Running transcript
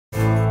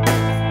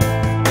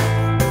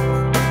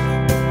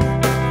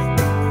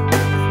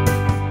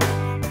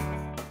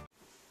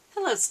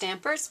Hello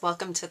Stampers,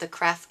 welcome to the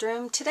craft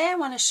room. Today I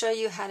want to show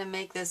you how to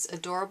make this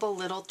adorable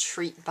little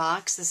treat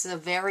box. This is a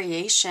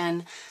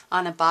variation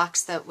on a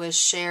box that was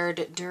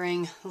shared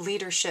during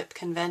Leadership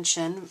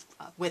Convention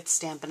with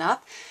Stampin'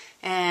 Up!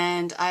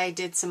 And I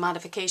did some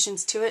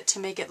modifications to it to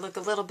make it look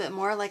a little bit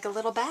more like a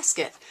little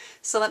basket.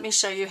 So let me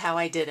show you how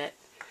I did it.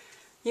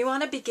 You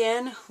want to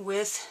begin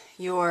with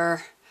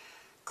your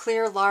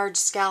clear large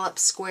Scallop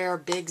Square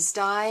Bigz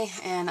die,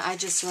 and I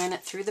just ran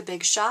it through the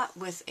Big Shot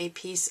with a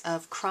piece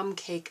of crumb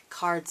cake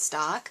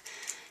cardstock.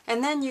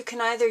 And then you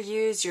can either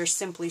use your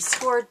Simply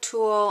Scored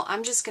tool.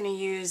 I'm just going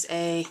to use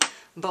a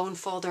bone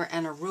folder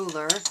and a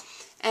ruler.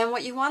 And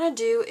what you want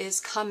to do is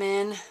come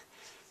in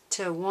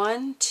to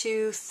 1,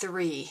 2,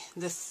 3,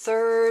 the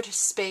third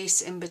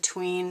space in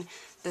between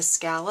the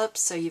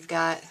scallops. So you've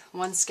got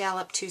 1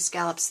 scallop, 2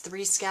 scallops,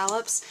 3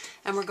 scallops,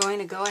 and we're going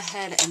to go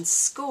ahead and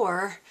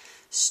score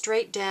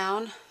straight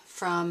down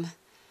from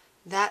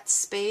that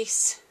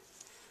space,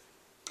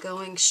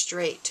 going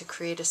straight to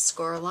create a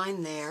score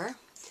line there.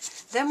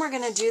 Then we're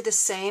going to do the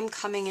same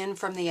coming in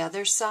from the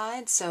other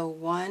side, so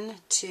 1,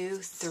 2,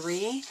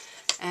 3,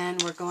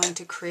 and we're going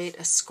to create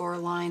a score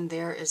line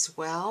there as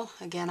well.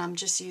 Again, I'm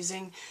just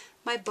using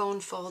my bone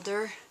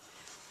folder,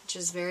 which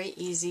is very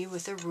easy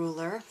with a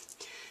ruler.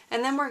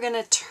 And then we're going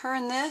to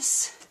turn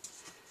this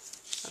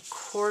a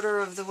quarter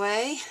of the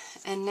way,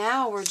 and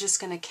now we're just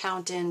going to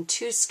count in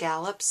 2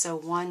 scallops, so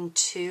 1,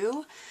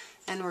 2,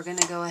 and we're going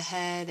to go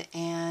ahead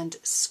and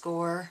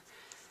score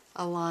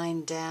a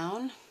line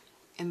down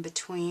in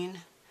between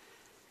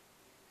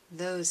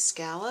those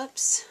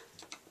scallops.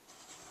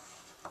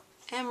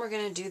 And we're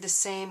going to do the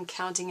same,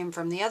 counting in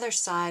from the other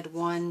side,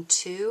 1,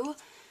 2,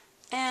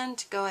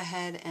 and go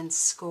ahead and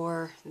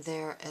score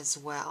there as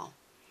well.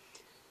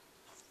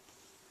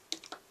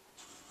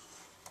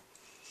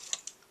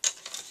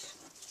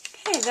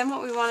 Okay, then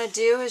what we want to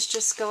do is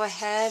just go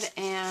ahead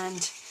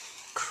and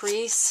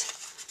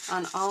crease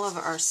on all of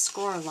our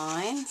score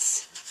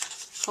lines.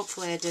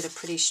 Hopefully I did a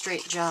pretty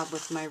straight job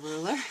with my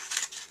ruler.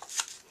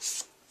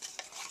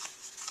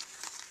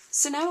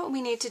 So now what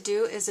we need to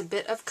do is a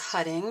bit of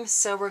cutting.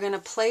 So we're going to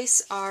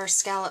place our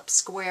scallop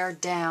square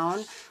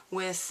down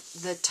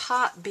with the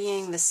top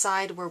being the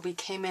side where we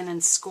came in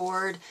and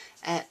scored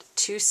at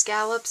 2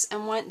 scallops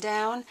and went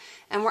down.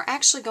 And we're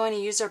actually going to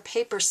use our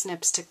paper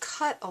snips to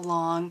cut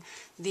along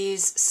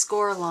these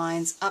score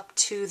lines up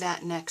to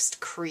that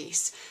next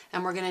crease.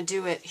 And we're going to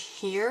do it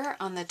here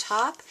on the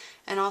top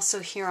and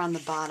also here on the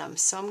bottom.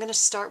 So I'm going to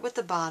start with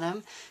the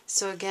bottom.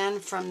 So again,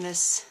 from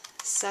this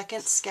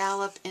second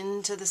scallop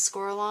into the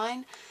score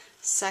line,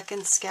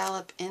 second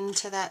scallop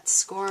into that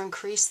score and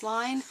crease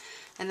line,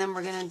 and then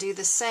we're going to do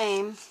the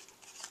same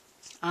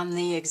on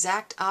the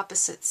exact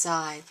opposite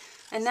side.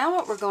 And now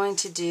what we're going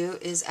to do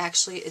is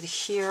actually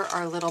adhere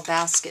our little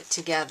basket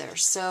together.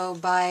 So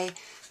by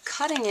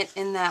cutting it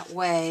in that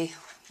way,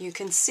 you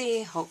can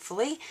see,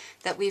 hopefully,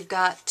 that we've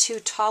got 2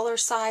 taller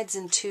sides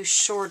and 2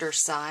 shorter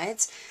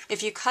sides.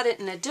 If you cut it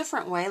in a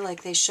different way,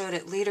 like they showed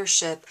at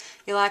Leadership,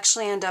 you'll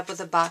actually end up with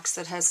a box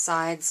that has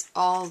sides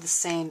all the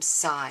same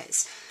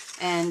size.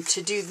 And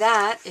to do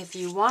that, if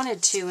you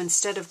wanted to,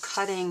 instead of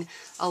cutting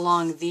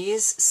along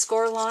these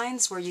score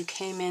lines where you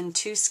came in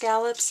 2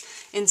 scallops,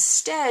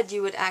 instead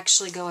you would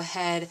actually go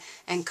ahead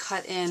and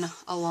cut in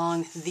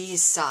along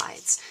these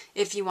sides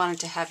if you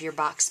wanted to have your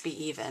box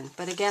be even.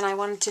 But again, I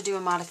wanted to do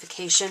a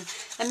modification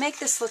and make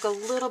this look a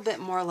little bit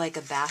more like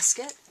a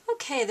basket.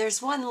 Okay,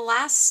 there's one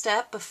last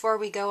step before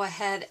we go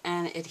ahead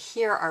and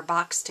adhere our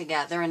box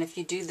together, and if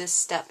you do this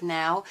step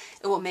now,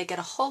 it will make it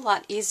a whole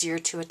lot easier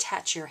to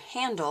attach your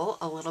handle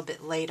a little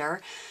bit later.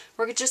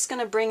 We're just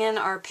going to bring in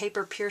our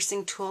paper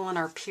piercing tool and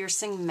our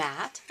piercing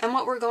mat, and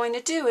what we're going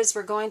to do is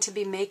we're going to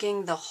be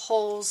making the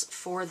holes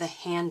for the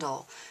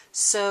handle.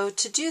 So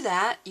to do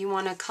that, you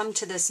want to come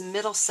to this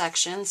middle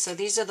section. So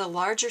these are the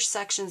larger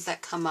sections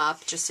that come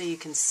up, just so you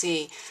can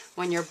see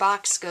when your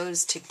box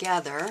goes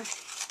together.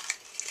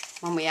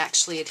 When we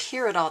actually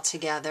adhere it all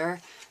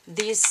together,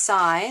 these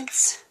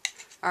sides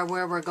are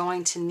where we're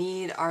going to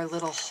need our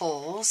little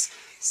holes.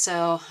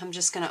 So I'm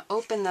just going to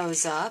open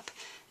those up,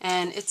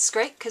 and it's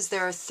great because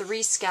there are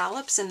 3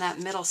 scallops in that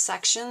middle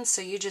section,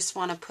 so you just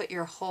want to put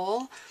your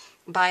hole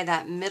by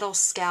that middle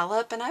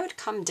scallop, and I would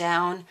come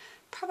down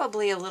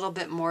probably a little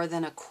bit more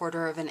than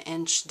 1/4 of an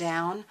inch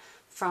down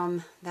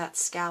from that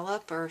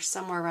scallop, or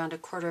somewhere around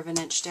 1/4 of an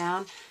inch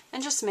down,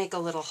 and just make a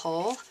little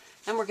hole.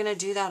 And we're going to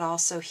do that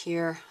also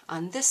here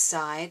on this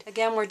side.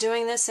 Again, we're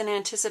doing this in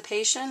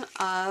anticipation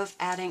of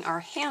adding our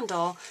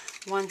handle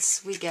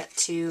once we get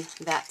to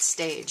that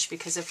stage,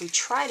 because if we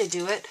try to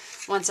do it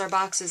once our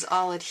box is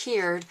all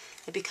adhered,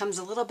 it becomes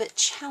a little bit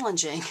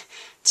challenging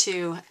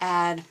to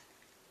add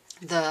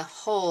the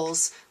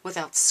holes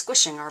without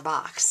squishing our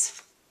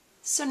box.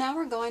 So now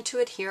we're going to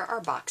adhere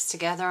our box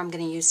together. I'm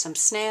going to use some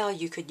snail.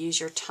 You could use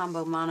your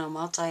Tombow Mono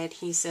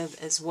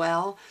multi-adhesive as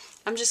well.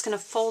 I'm just going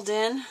to fold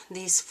in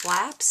these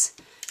flaps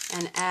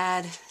and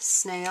add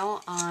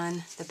snail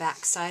on the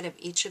back side of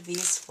each of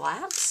these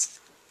flaps.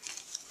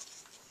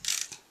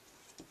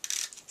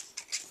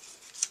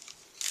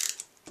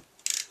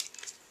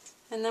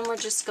 And then we're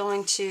just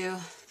going to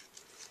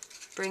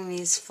bring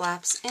these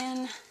flaps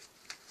in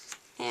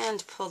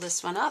and pull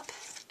this one up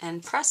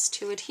and press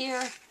to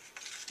adhere,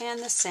 and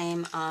the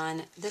same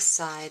on this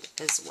side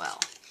as well.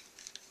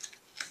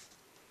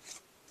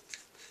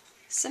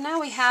 So now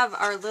we have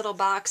our little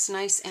box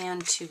nice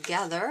and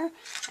together,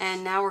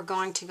 and now we're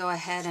going to go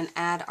ahead and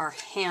add our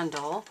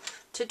handle.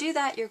 To do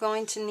that, you're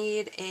going to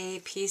need a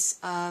piece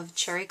of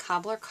cherry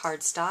cobbler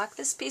cardstock.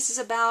 This piece is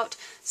about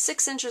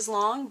 6 inches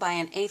long by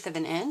 1/8 of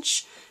an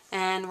inch,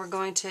 and we're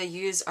going to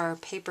use our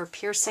paper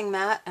piercing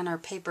mat and our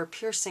paper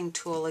piercing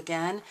tool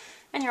again,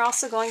 and you're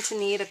also going to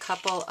need a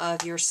couple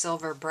of your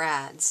silver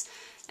brads.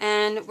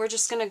 And we're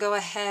just going to go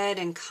ahead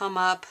and come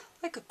up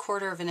like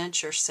 1/4 of an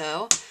inch or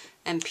so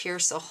and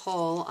pierce a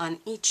hole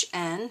on each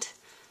end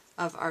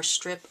of our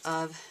strip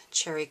of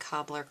cherry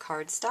cobbler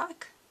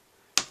cardstock.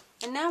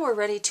 And now we're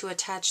ready to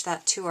attach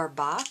that to our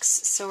box.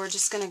 So we're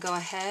just going to go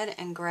ahead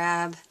and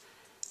grab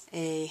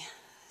a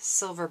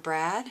silver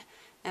brad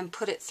and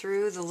put it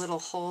through the little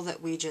hole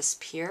that we just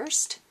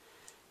pierced.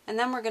 And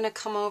then we're going to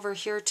come over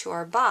here to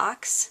our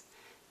box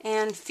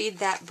and feed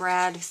that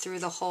brad through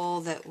the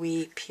hole that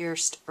we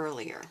pierced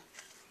earlier.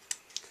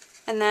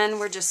 And then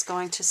we're just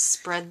going to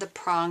spread the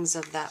prongs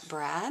of that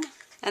brad.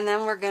 And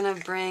then we're going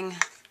to bring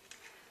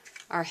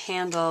our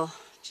handle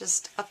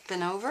just up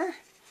and over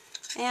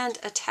and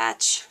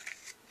attach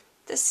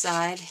this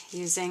side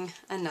using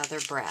another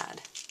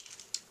brad.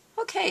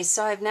 Okay,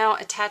 so I've now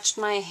attached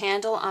my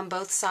handle on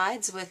both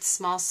sides with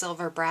small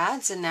silver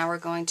brads, and now we're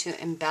going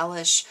to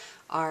embellish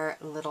our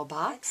little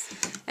box.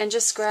 And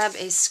just grab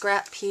a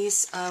scrap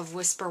piece of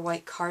Whisper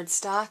White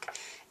cardstock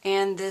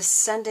and this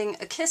Sending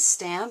a Kiss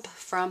stamp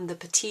from the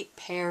Petite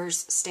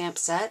Pears stamp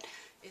set.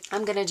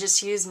 I'm going to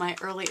just use my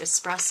Early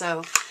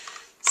Espresso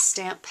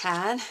stamp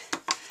pad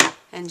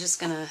and just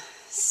going to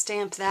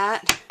stamp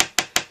that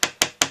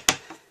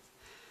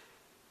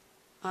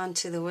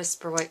onto the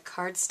Whisper White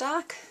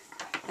cardstock.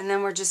 And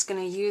then we're just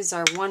going to use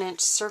our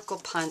 1-inch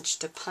circle punch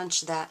to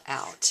punch that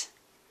out.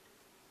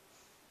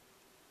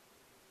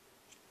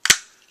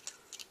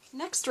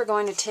 Next, we're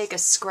going to take a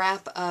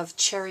scrap of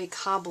cherry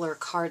cobbler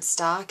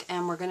cardstock,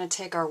 and we're going to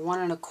take our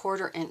 1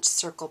 1/4 inch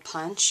circle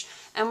punch,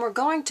 and we're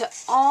going to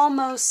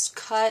almost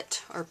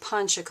cut or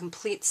punch a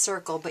complete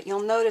circle, but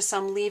you'll notice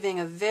I'm leaving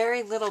a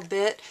very little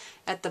bit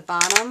at the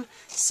bottom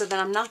so that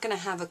I'm not going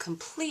to have a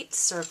complete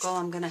circle.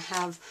 I'm going to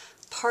have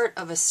part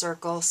of a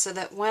circle so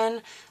that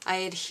when I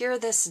adhere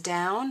this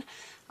down,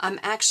 I'm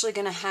actually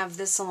going to have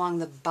this along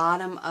the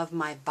bottom of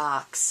my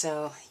box,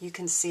 so you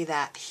can see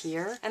that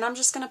here. And I'm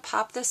just going to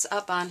pop this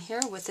up on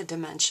here with a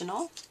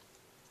dimensional.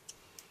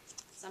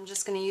 So I'm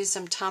just going to use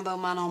some Tombow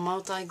Mono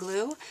Multi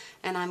Glue,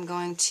 and I'm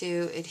going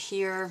to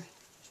adhere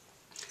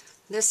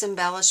this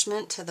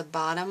embellishment to the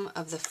bottom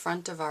of the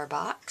front of our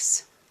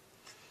box.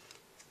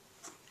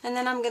 And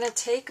then I'm going to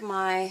take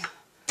my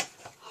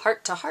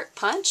heart-to-heart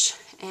punch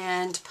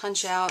and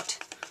punch out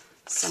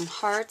some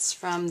hearts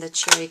from the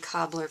cherry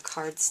cobbler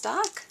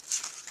cardstock,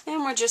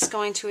 and we're just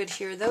going to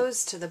adhere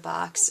those to the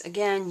box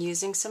again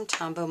using some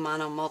Tombow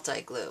Mono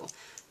Multi Glue.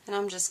 And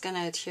I'm just going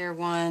to adhere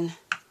one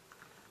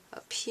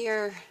up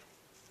here,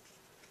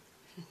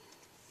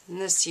 and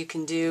this you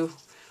can do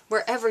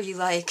wherever you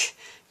like.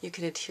 You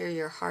could adhere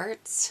your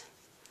hearts,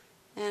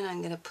 and I'm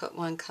going to put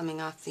one coming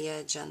off the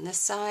edge on this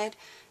side.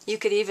 You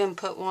could even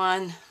put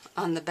one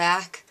on the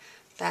back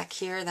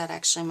here. That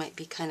actually might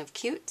be kind of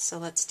cute, so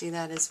let's do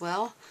that as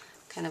well.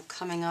 Kind of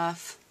coming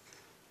off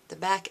the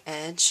back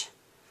edge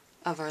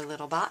of our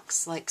little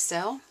box, like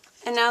so.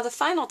 And now the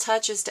final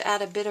touch is to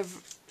add a bit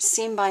of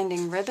seam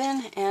binding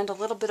ribbon and a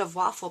little bit of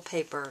waffle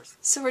paper.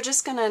 So we're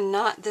just going to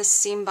knot this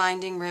seam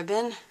binding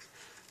ribbon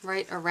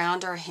right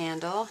around our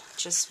handle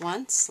just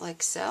once,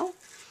 like so.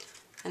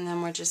 And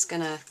then we're just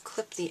going to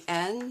clip the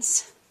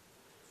ends.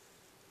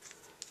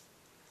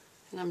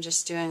 And I'm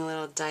just doing a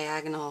little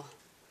diagonal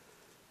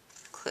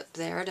clip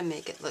there to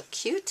make it look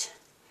cute.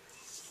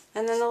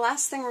 And then the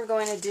last thing we're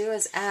going to do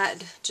is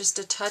add just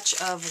a touch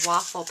of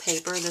waffle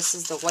paper. This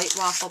is the white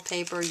waffle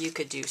paper. You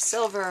could do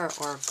silver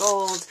or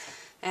gold.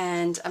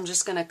 And I'm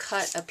just going to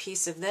cut a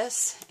piece of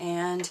this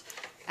and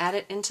add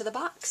it into the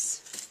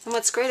box. And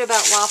what's great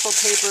about waffle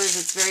paper is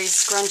it's very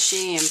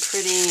scrunchy and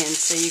pretty, and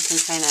so you can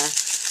kind of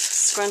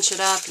scrunch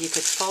it up. You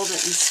could fold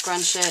it and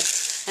scrunch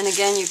it. And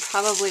again, you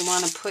probably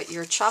want to put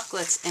your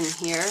chocolates in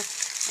here,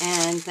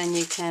 and then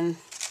you can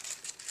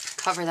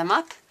cover them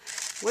up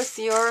with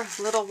your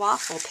little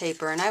waffle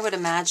paper. And I would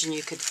imagine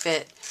you could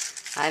fit,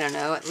 I don't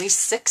know, at least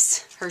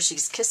 6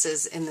 Hershey's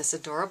Kisses in this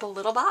adorable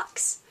little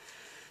box.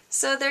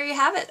 So there you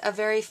have it, a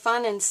very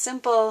fun and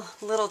simple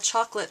little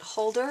chocolate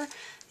holder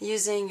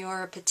using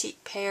your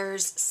Petite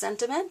Pears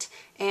sentiment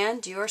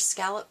and your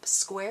Scallop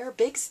Square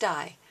Bigz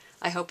die.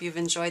 I hope you've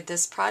enjoyed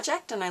this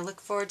project, and I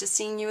look forward to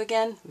seeing you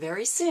again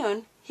very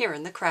soon here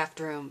in the craft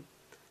room.